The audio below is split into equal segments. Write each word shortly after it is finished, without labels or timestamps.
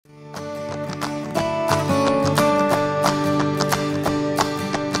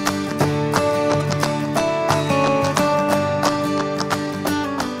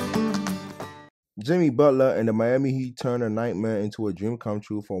Jimmy Butler and the Miami Heat turned a nightmare into a dream come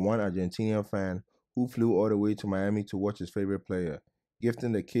true for one Argentinian fan who flew all the way to Miami to watch his favorite player,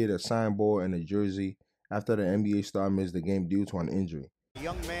 gifting the kid a signed ball and a jersey after the NBA star missed the game due to an injury. A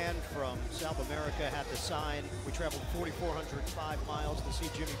young man from South America had to sign. We traveled 4,405 miles to see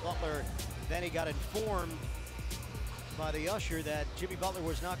Jimmy Butler. Then he got informed by the usher that Jimmy Butler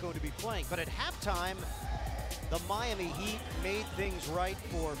was not going to be playing. But at halftime, the Miami Heat made things right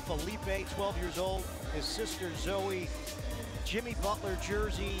for Felipe, 12 years old, his sister Zoe. Jimmy Butler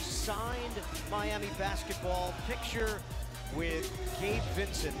jersey, signed Miami basketball, picture with Gabe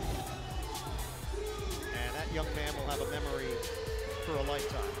Vincent. And that young man will have a memory for a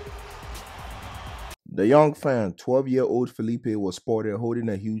lifetime. The young fan, 12-year-old Felipe, was spotted holding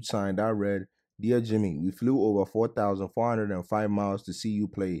a huge sign that read, "Dear Jimmy, we flew over 4,405 miles to see you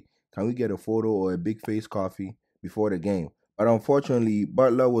play. Can we get a photo or a big face coffee before the game?" But unfortunately,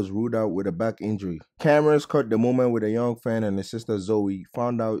 Butler was ruled out with a back injury. Cameras caught the moment with a young fan and his sister Zoe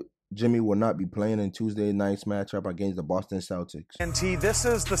found out Jimmy will not be playing in Tuesday night's matchup against the Boston Celtics. This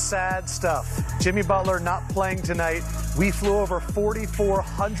is the sad stuff. Jimmy Butler not playing tonight. We flew over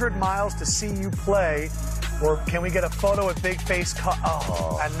 4,400 miles to see you play. Or can we get a photo with big face?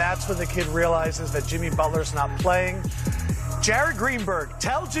 And that's when the kid realizes that Jimmy Butler's not playing. Jared Greenberg,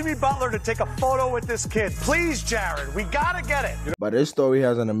 tell Jimmy Butler to take a photo with this kid. Please, Jared, we gotta get it. But this story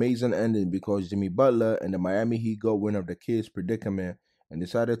has an amazing ending because Jimmy Butler and the Miami Heat got wind of the kid's predicament and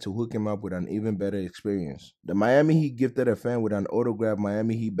decided to hook him up with an even better experience. The Miami Heat gifted a fan with an autographed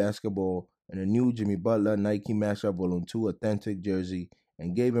Miami Heat basketball and a new Jimmy Butler Nike Mashup Volume 2 authentic jersey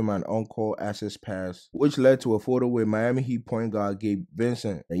and gave him an on-call access pass, which led to a photo with Miami Heat point guard Gabe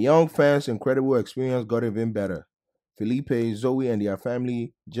Vincent. The young fan's incredible experience got even better. Felipe, Zoe, and their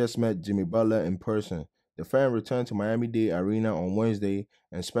family just met Jimmy Butler in person. The fan returned to Miami-Dade Arena on Wednesday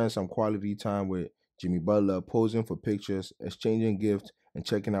and spent some quality time with Jimmy Butler, posing for pictures, exchanging gifts, and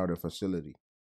checking out the facility.